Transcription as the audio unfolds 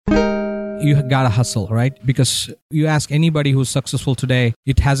you got to hustle, right? Because you ask anybody who's successful today,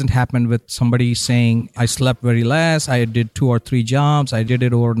 it hasn't happened with somebody saying, I slept very less, I did 2 or 3 jobs, I did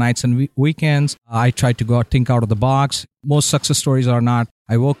it over nights and weekends, I tried to think out of the box. Most success stories are not,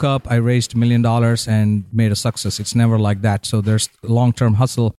 I woke up, I raised $1 million and made a success. It's never like that. So there's long-term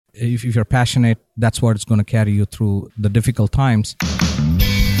hustle. If you're passionate, that's what it's going to carry you through the difficult times.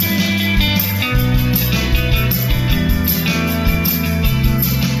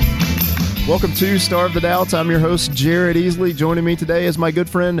 Welcome to Starve the Doubts. I'm your host, Jared Easley. Joining me today is my good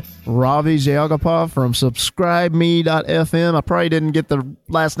friend, Ravi Jayagopal from subscribeme.fm. I probably didn't get the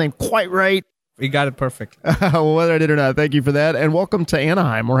last name quite right. We got it perfect. Well, whether I did or not, thank you for that. And welcome to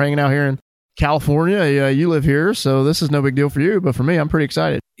Anaheim. We're hanging out here in California. You live here, so this is no big deal for you. But for me, I'm pretty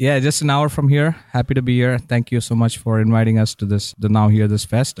excited. Yeah, just an hour from here. Happy to be here. Thank you so much for inviting us to the Now Hear This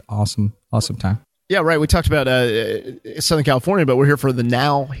Fest. Awesome time. Yeah, right. We talked about Southern California, but we're here for the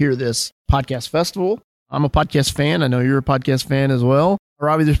Now Hear This podcast festival. I'm a podcast fan. I know you're a podcast fan as well.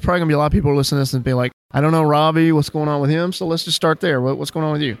 Ravi, there's probably going to be a lot of people listening to this and be like, I don't know Ravi, what's going on with him? So let's just start there. What's going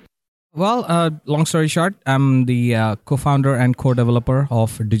on with you? Well, long story short, I'm the co-founder and co-developer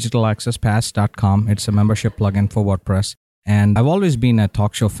of digitalaccesspass.com. It's a membership plugin for WordPress. And I've always been a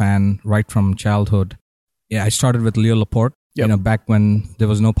talk show fan right from childhood. Yeah, I started with Leo Laporte. Yep. You know, back when there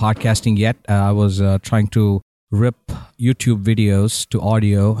was no podcasting yet, I was trying to rip YouTube videos to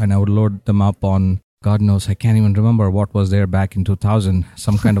audio, and I would load them up on, God knows, I can't even remember what was there back in 2000,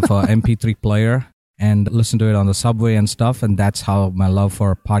 some kind of a MP3 player, and listen to it on the subway and stuff. And that's how my love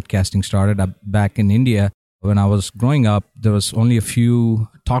for podcasting started. Back in India, when I was growing up, there was only a few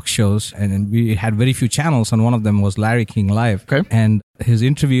talk shows, and we had very few channels, and one of them was Larry King Live. Okay. And his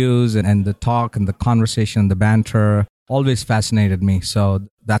interviews and the talk and the conversation, the banter, always fascinated me. So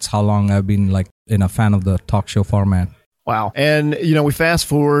that's how long I've been a fan of the talk show format. Wow. And, we fast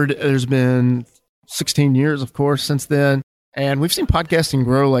forward, there's been 16 years, of course, since then. And we've seen podcasting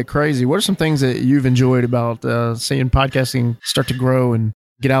grow like crazy. What are some things that you've enjoyed about seeing podcasting start to grow and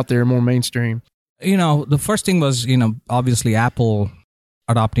get out there more mainstream? The first thing was, obviously Apple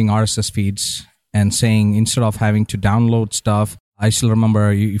adopting RSS feeds and saying instead of having to download stuff, I still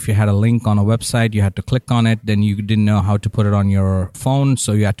remember if you had a link on a website, you had to click on it, then you didn't know how to put it on your phone,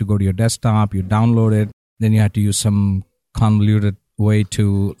 so you had to go to your desktop, you download it, then you had to use some convoluted way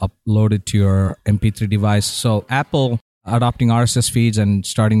to upload it to your MP3 device. So Apple adopting RSS feeds and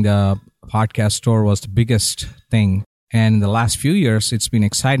starting the podcast store was the biggest thing. And in the last few years, it's been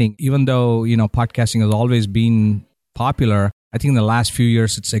exciting. Even though, podcasting has always been popular, I think in the last few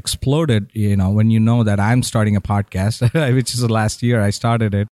years it's exploded. When you know that I'm starting a podcast, which is the last year I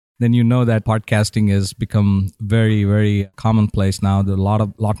started it, then you know that podcasting has become very, very commonplace now. There are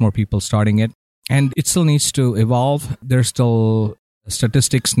a lot more people starting it, and it still needs to evolve. There's still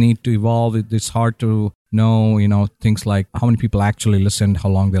statistics need to evolve. It's hard to know, things like how many people actually listened, how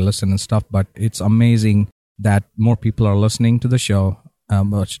long they listen and stuff. But it's amazing that more people are listening to the show,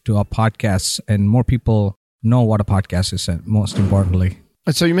 to our podcasts, and more people know what a podcast is, most importantly.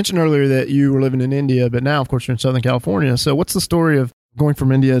 So you mentioned earlier that you were living in India, but now, of course, you're in Southern California. So what's the story of going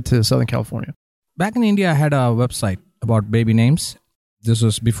from India to Southern California? Back in India, I had a website about baby names. This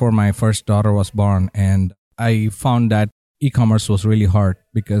was before my first daughter was born, and I found that e-commerce was really hard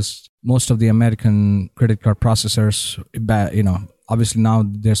because most of the American credit card processors, obviously now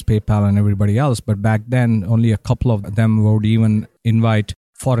there's PayPal and everybody else, but back then only a couple of them would even invite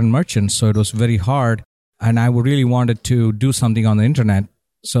foreign merchants. So it was very hard. And I really wanted to do something on the internet.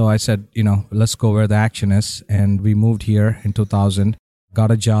 So I said, let's go where the action is. And we moved here in 2000, got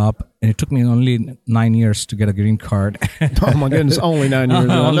a job. And it took me only 9 years to get a green card. Oh my goodness, only 9 years.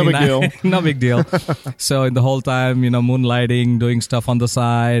 No big deal. No big deal. So in the whole time, moonlighting, doing stuff on the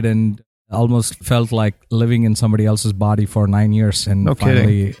side, and almost felt like living in somebody else's body for 9 years. And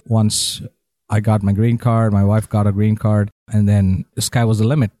finally, once I got my green card, my wife got a green card, and then the sky was the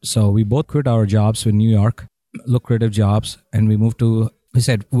limit. So we both quit our jobs in New York, lucrative jobs, and we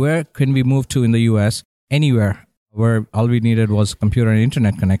said, where can we move to in the U.S.? Anywhere where all we needed was a computer and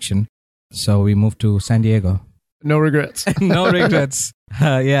internet connection. So we moved to San Diego. No regrets. No regrets.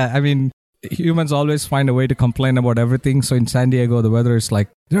 Humans always find a way to complain about everything. So in San Diego, the weather is like,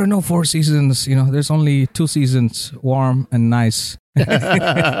 there are no 4 seasons. There's only 2 seasons, warm and nice.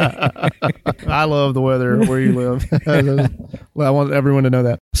 I love the weather where you live. Well, I want everyone to know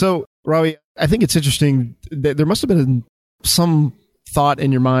that. So, Ravi, I think it's interesting that there must have been some thought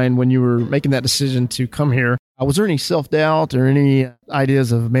in your mind when you were making that decision to come here. Was there any self-doubt or any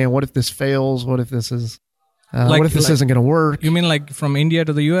ideas of, man, what if this fails? What if this is... what if this isn't going to work? You mean like from India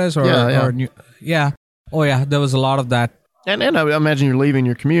to the U.S.? Or Yeah. Yeah. Oh, yeah. There was a lot of that. And I imagine you're leaving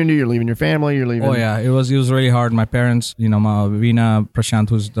your community, you're leaving your family, you're leaving. Oh yeah, it was really hard. My parents, Veena Prashant,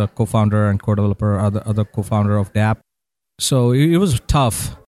 who's the co-founder and co-developer, other co-founder of the app. So it was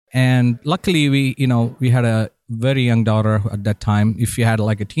tough. And luckily, we had a very young daughter at that time. If you had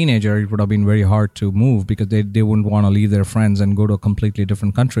like a teenager, it would have been very hard to move because they wouldn't want to leave their friends and go to a completely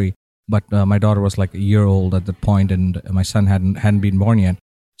different country. But my daughter was like a year old at that point, and my son hadn't been born yet.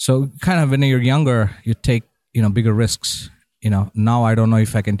 So kind of when you're younger, you take bigger risks. Now I don't know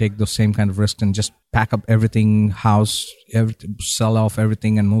if I can take those same kind of risks and just pack up everything, sell off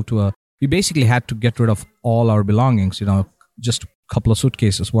everything and move to we basically had to get rid of all our belongings, just a couple of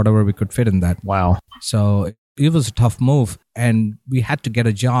suitcases, whatever we could fit in that. Wow. So it was a tough move, and we had to get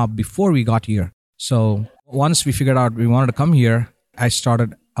a job before we got here. So once we figured out we wanted to come here, I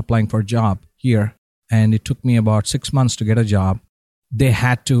started applying for a job here, and it took me about 6 months to get a job. They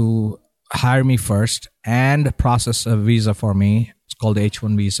had to hire me first and process a visa for me. It's called the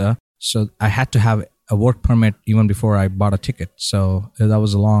H-1 visa. So I had to have a work permit even before I bought a ticket. So that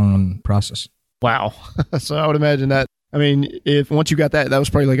was a long process. Wow. So I would imagine that. I mean, if once you got that was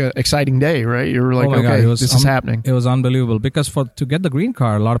probably like an exciting day, right? You were like, okay, this is happening. It was unbelievable because to get the green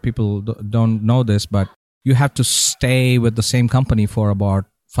card, a lot of people don't know this, but you have to stay with the same company for about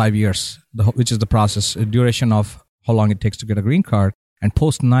 5 years, which is the process, duration of how long it takes to get a green card. And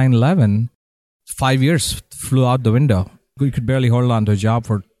post 9/11, 5 years flew out the window. You could barely hold on to a job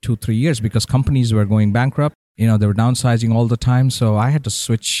for 2-3 years because companies were going bankrupt. They were downsizing all the time. So I had to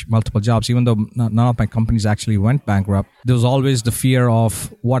switch multiple jobs, even though none of my companies actually went bankrupt. There was always the fear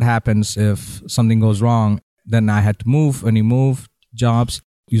of what happens if something goes wrong. Then I had to move. When you move jobs,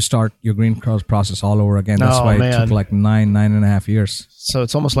 you start your green card process all over again. That's why it took like 9.5 years. So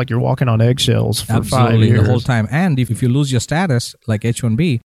it's almost like you're walking on eggshells for Absolutely, 5 years. The whole time. And if you lose your status, like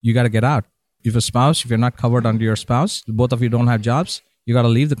H-1B, you got to get out. If you're not covered under your spouse, both of you don't have jobs, you got to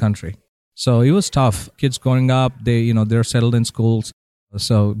leave the country. So it was tough. Kids growing up, they're settled in schools.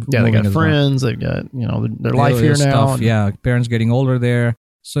 So yeah, they got friends, they've got their life here now. Yeah, parents getting older there.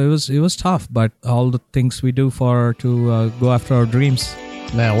 So it was tough, but all the things we do to go after our dreams.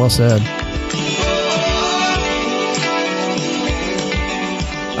 Man, well said.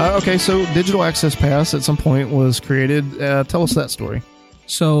 Okay, so Digital Access Pass at some point was created. Tell us that story.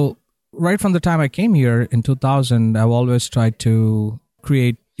 So right from the time I came here in 2000, I've always tried to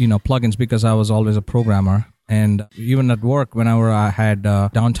create plugins because I was always a programmer. And even at work, whenever I had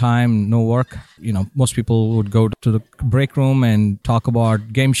downtime, no work, most people would go to the break room and talk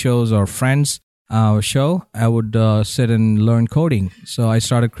about game shows or Friends show. I would sit and learn coding. So I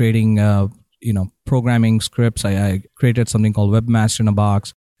started creating, programming scripts. I created something called Webmaster in a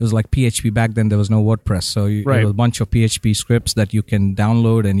Box. It was like PHP back then. There was no WordPress. So there was a bunch of PHP scripts that you can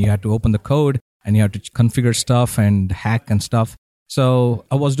download, and you had to open the code and you had to configure stuff and hack and stuff. So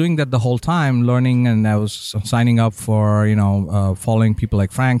I was doing that the whole time, learning, and I was signing up for, following people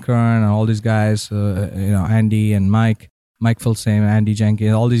like Frank Kern and all these guys, Andy and Mike Filsame, Andy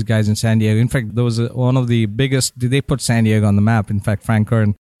Jenkins, all these guys in San Diego. In fact, there was one of the biggest, they put San Diego on the map. In fact, Frank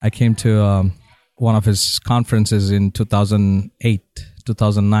Kern, I came to one of his conferences in 2008,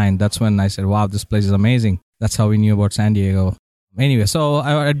 2009. That's when I said, wow, this place is amazing. That's how we knew about San Diego. Anyway, so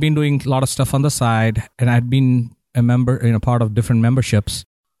I'd been doing a lot of stuff on the side, and I'd been a member, part of different memberships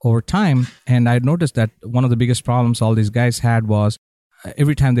over time. And I noticed that one of the biggest problems all these guys had was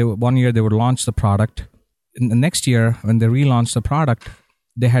every time one year they would launch the product. In the next year, when they relaunched the product,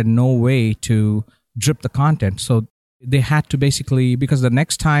 they had no way to drip the content. So they had to basically, because the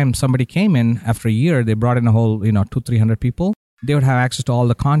next time somebody came in after a year, they brought in a whole, 200-300 people. They would have access to all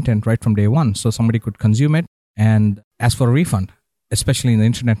the content right from day one. So somebody could consume it and ask for a refund, especially in the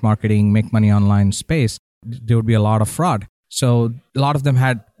internet marketing, make money online space. There would be a lot of fraud. So a lot of them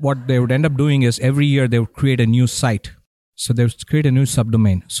what they would end up doing is every year they would create a new site. So they would create a new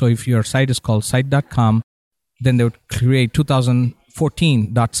subdomain. So if your site is called site.com, then they would create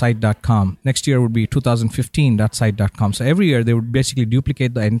 2014.site.com. Next year would be 2015.site.com. So every year they would basically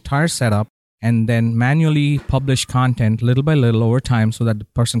duplicate the entire setup and then manually publish content little by little over time so that the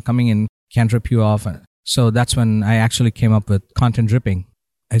person coming in can't rip you off. So that's when I actually came up with content dripping.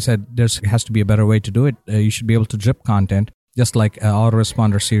 I said there has to be a better way to do it. You should be able to drip content, just like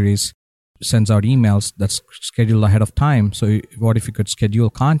autoresponder series sends out emails that's scheduled ahead of time. So what if you could schedule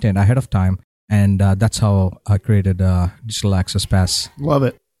content ahead of time? And that's how I created Digital Access Pass. Love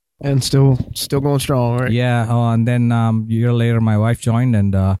it. And still going strong, right? Yeah. And then a year later, my wife joined,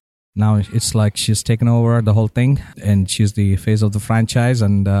 and now it's like she's taken over the whole thing, and she's the face of the franchise.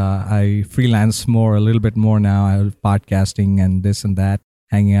 And I freelance a little bit more now. I podcasting and this and that,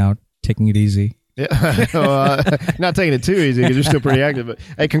 hanging out, taking it easy. Yeah. Not taking it too easy because you're still pretty active. But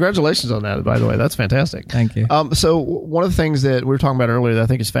hey, congratulations on that, by the way. That's fantastic. Thank you. So one of the things that we were talking about earlier that I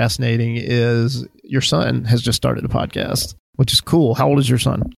think is fascinating is your son has just started a podcast, which is cool. How old is your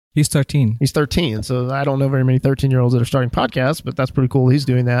son? He's 13. He's 13. So I don't know very many 13-year-olds that are starting podcasts, but that's pretty cool. He's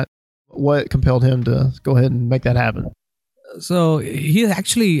doing that. What compelled him to go ahead and make that happen? So he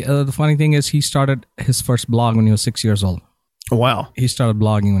actually, the funny thing is he started his first blog when he was 6 years old. Oh, wow. He started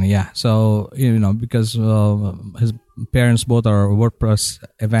blogging when, So, because his parents both are WordPress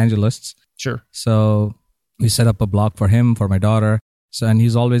evangelists. Sure. So we set up a blog for him, for my daughter. So, and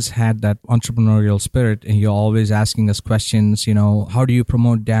he's always had that entrepreneurial spirit, and he's always asking us questions, how do you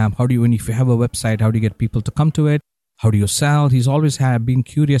promote DApp? If you have a website, how do you get people to come to it? How do you sell? He's always been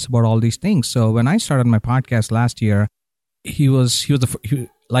curious about all these things. So when I started my podcast last year,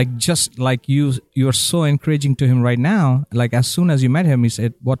 just like you're so encouraging to him right now. Like as soon as you met him, he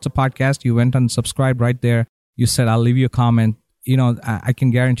said, "What's a podcast?" You went and subscribed right there. You said, "I'll leave you a comment." I can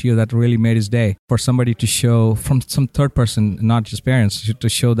guarantee you that really made his day for somebody to show from some third person, not just parents, to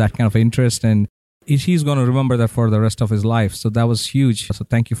show that kind of interest. And he's going to remember that for the rest of his life. So that was huge. So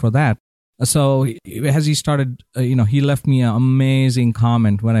thank you for that. So as he started, he left me an amazing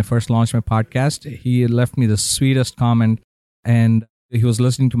comment when I first launched my podcast. He left me the sweetest comment, and he was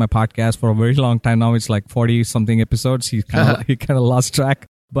listening to my podcast for a very long time. Now it's like 40 something episodes. He kind of lost track,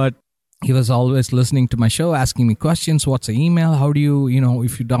 but he was always listening to my show, asking me questions. What's an email? How do you,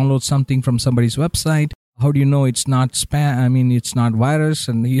 if you download something from somebody's website, how do you know it's not spam? It's not virus.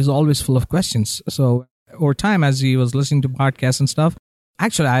 And he's always full of questions. So over time, as he was listening to podcasts and stuff,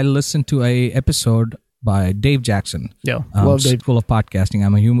 actually, I listened to a episode by Dave Jackson. Yeah, love Dave. School of Podcasting.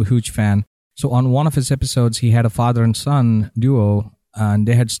 I'm a huge fan. So on one of his episodes, he had a father and son duo, and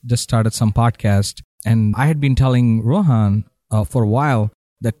they had just started some podcast. And I had been telling Rohan for a while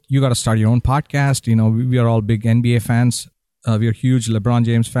that you got to start your own podcast. We are all big NBA fans. We're huge LeBron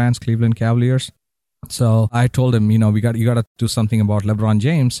James fans, Cleveland Cavaliers. So I told him, you got to do something about LeBron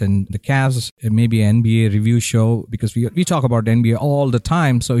James and the Cavs, maybe an NBA review show, because we talk about the NBA all the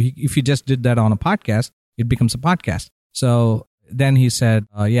time. So if you just did that on a podcast, it becomes a podcast. So then he said,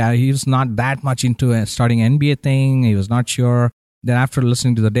 he was not that much into starting an NBA thing. He was not sure. Then after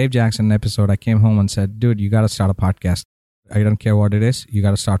listening to the Dave Jackson episode, I came home and said, dude, you got to start a podcast. I don't care what it is. You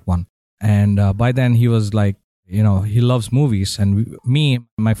got to start one. And by then he was like, he loves movies. And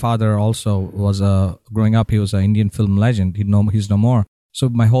my father also was growing up, he was an Indian film legend. He's no more. So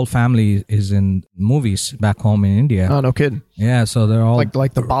my whole family is in movies back home in India. Oh, no kidding. Yeah, so they're all... Like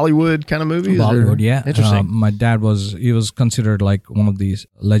the Bollywood kind of movies? Bollywood, yeah. Interesting. My dad was considered like one of these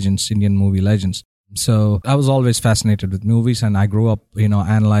legends, Indian movie legends. So I was always fascinated with movies, and I grew up,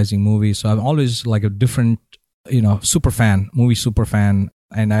 analyzing movies. So I'm always like a different, movie super fan.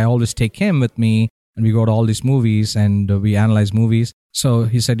 And I always take him with me, and we go to all these movies and we analyze movies. So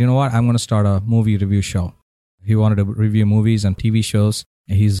he said, you know what, I'm going to start a movie review show. He wanted to review movies and TV shows.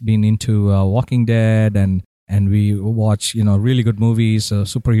 He's been into Walking Dead, and we watch, really good movies,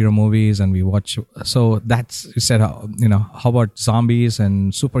 superhero movies, and we watch. So he said, how about zombies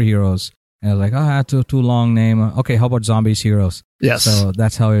and superheroes? And I was like, too long name. Okay, how about Zombies Heroes? Yes. So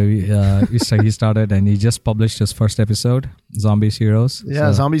that's how he started, and he just published his first episode, Zombies Heroes. Yeah,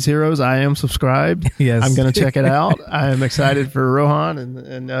 so. Zombies Heroes. I am subscribed. Yes. I'm going to check it out. I am excited for Rohan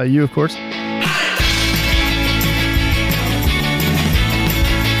and you, of course.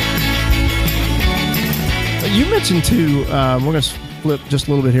 You mentioned too, we're going to flip just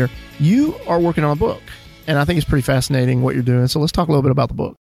a little bit here. You are working on a book, and I think it's pretty fascinating what you're doing. So let's talk a little bit about the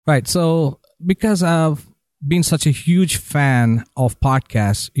book. Right. So because I've been such a huge fan of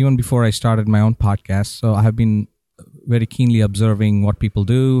podcasts, even before I started my own podcast, so I have been very keenly observing what people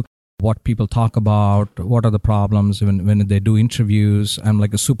do, what people talk about, what are the problems when they do interviews. I'm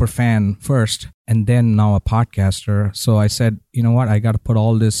like a super fan first, and then now a podcaster. So I said, you know what, I got to put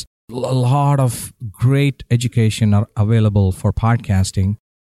all this, a lot of great education are available for podcasting.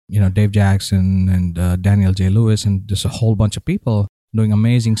 Dave Jackson and Daniel J. Lewis, and there's a whole bunch of people doing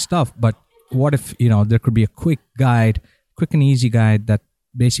amazing stuff. But what if, there could be a quick and easy guide that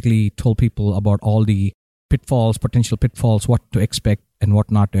basically told people about all the potential pitfalls, what to expect and what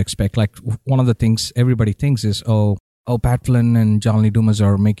not to expect. Like one of the things everybody thinks is, Pat Flynn and John Lee Dumas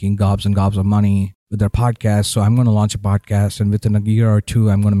are making gobs and gobs of money with their podcast, so I'm going to launch a podcast, and within a year or two,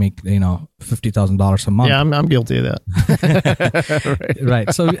 I'm going to make, $50,000 a month. Yeah, I'm guilty of that.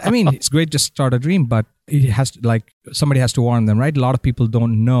 Right. So, it's great to start a dream, but it has to, somebody has to warn them, right? A lot of people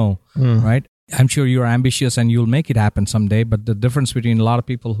don't know, right? I'm sure you're ambitious and you'll make it happen someday, but the difference between a lot of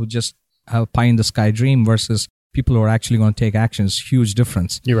people who just have a pie in the sky dream versus people who are actually going to take action is a huge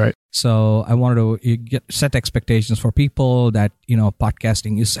difference. You're right. So I wanted to set expectations for people that,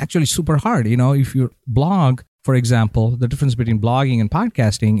 podcasting is actually super hard. If you blog, for example, the difference between blogging and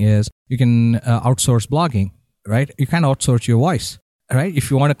podcasting is you can outsource blogging, right? You can't outsource your voice, right?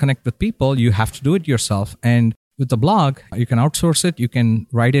 If you want to connect with people, you have to do it yourself. And with the blog, you can outsource it. You can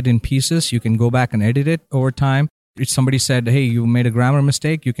write it in pieces. You can go back and edit it over time. If somebody said, hey, you made a grammar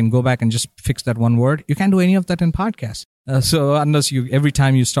mistake, you can go back and just fix that one word. You can't do any of that in podcasts. So unless every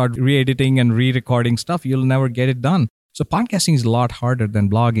time you start re-editing and re-recording stuff, you'll never get it done. So podcasting is a lot harder than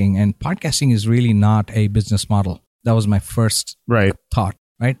blogging, and podcasting is really not a business model. That was my first thought,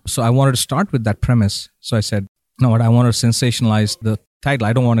 right? So I wanted to start with that premise. So I said, you know what, I want to sensationalize the title.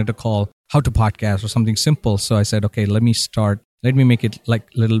 I don't want it to call How to Podcast or something simple. So I said, okay, let me make it like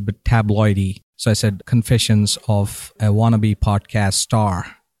a little bit tabloidy. So I said, Confessions of a Wannabe Podcast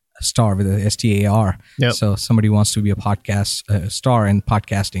Star with a STAR. Yep. So somebody wants to be a podcast star in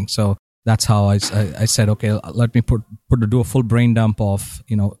podcasting. So that's how I said, okay, let me do a full brain dump of,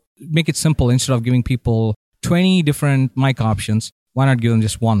 make it simple. Instead of giving people 20 different mic options, why not give them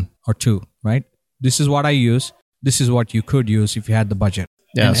just one or two, right? This is what I use. This is what you could use if you had the budget.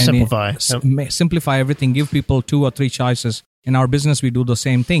 Yeah, simplify. Simplify everything. Give people 2 or 3 choices. In our business, we do the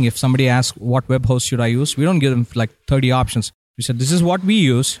same thing. If somebody asks, what web host should I use? We don't give them like 30 options. We said, this is what we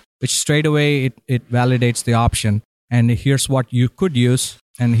use, which straight away it validates the option. And here's what you could use.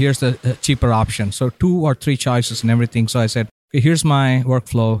 And here's the cheaper option. So 2 or 3 choices and everything. So I said, okay, here's my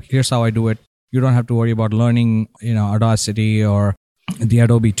workflow. Here's how I do it. You don't have to worry about learning, Audacity or the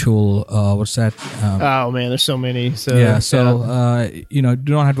Adobe tool. What's that? Oh man, there's so many. So you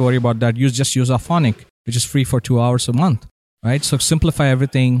don't have to worry about that. Just use Auphonic, which is free for 2 hours a month. Right, so simplify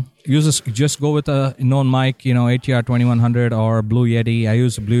everything. Just go with a known mic, ATR 2100 or Blue Yeti. I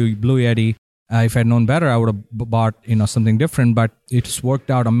use Blue Yeti. If I'd known better, I would have bought something different. But it's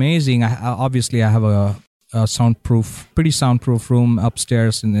worked out amazing. I have a pretty soundproof room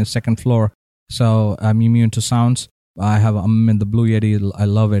upstairs in the second floor, so I'm immune to sounds. I'm in the Blue Yeti. I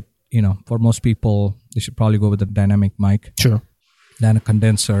love it. For most people, they should probably go with a dynamic mic. Sure. Than a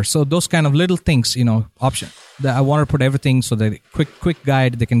condenser. So those kind of little things, option. I want to put everything so that quick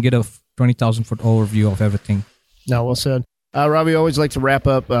guide, they can get a 20,000 foot overview of everything. No, well said. Ravi, I always like to wrap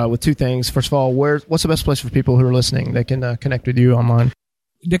up with 2 things. First of all, what's the best place for people who are listening that can connect with you online?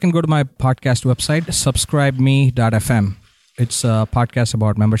 They can go to my podcast website, subscribeme.fm. It's a podcast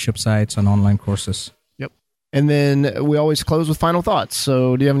about membership sites and online courses. Yep. And then we always close with final thoughts.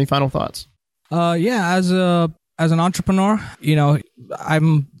 So do you have any final thoughts? As an entrepreneur,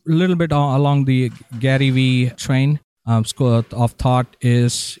 I'm a little bit along the Gary Vee train. School of thought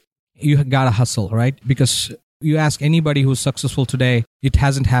is you got to hustle, right? Because you ask anybody who's successful today, it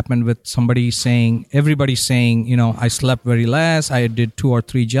hasn't happened with everybody saying, I slept very less. I did 2 or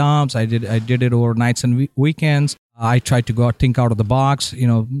 3 jobs. I did it over nights and weekends. I tried to think out of the box.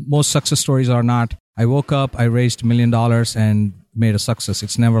 Most success stories are not, I woke up, I raised $1 million and made a success.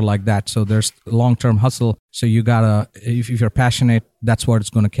 It's never like that. So there's long-term hustle. So you gotta, if you're passionate, that's what it's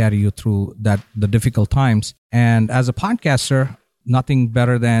going to carry you through the difficult times. And as a podcaster, nothing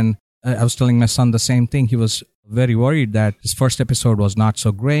better than, I was telling my son the same thing. He was very worried that his first episode was not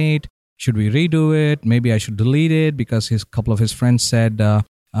so great. Should we redo it? Maybe I should delete it because a couple of his friends said,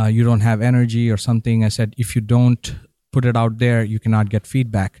 you don't have energy or something. I said, if you don't put it out there, you cannot get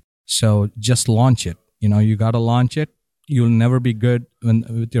feedback. So just launch it. You got to launch it. You'll never be good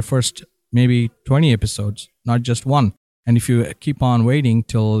with your first maybe 20 episodes, not just one. And if you keep on waiting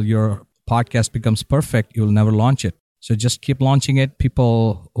till your podcast becomes perfect, you'll never launch it. So just keep launching it.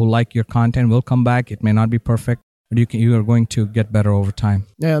 People who like your content will come back. It may not be perfect, but you are going to get better over time.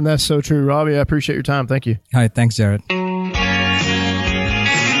 Yeah, and that's so true. Ravi, I appreciate your time. Thank you. All right. Thanks, Jared.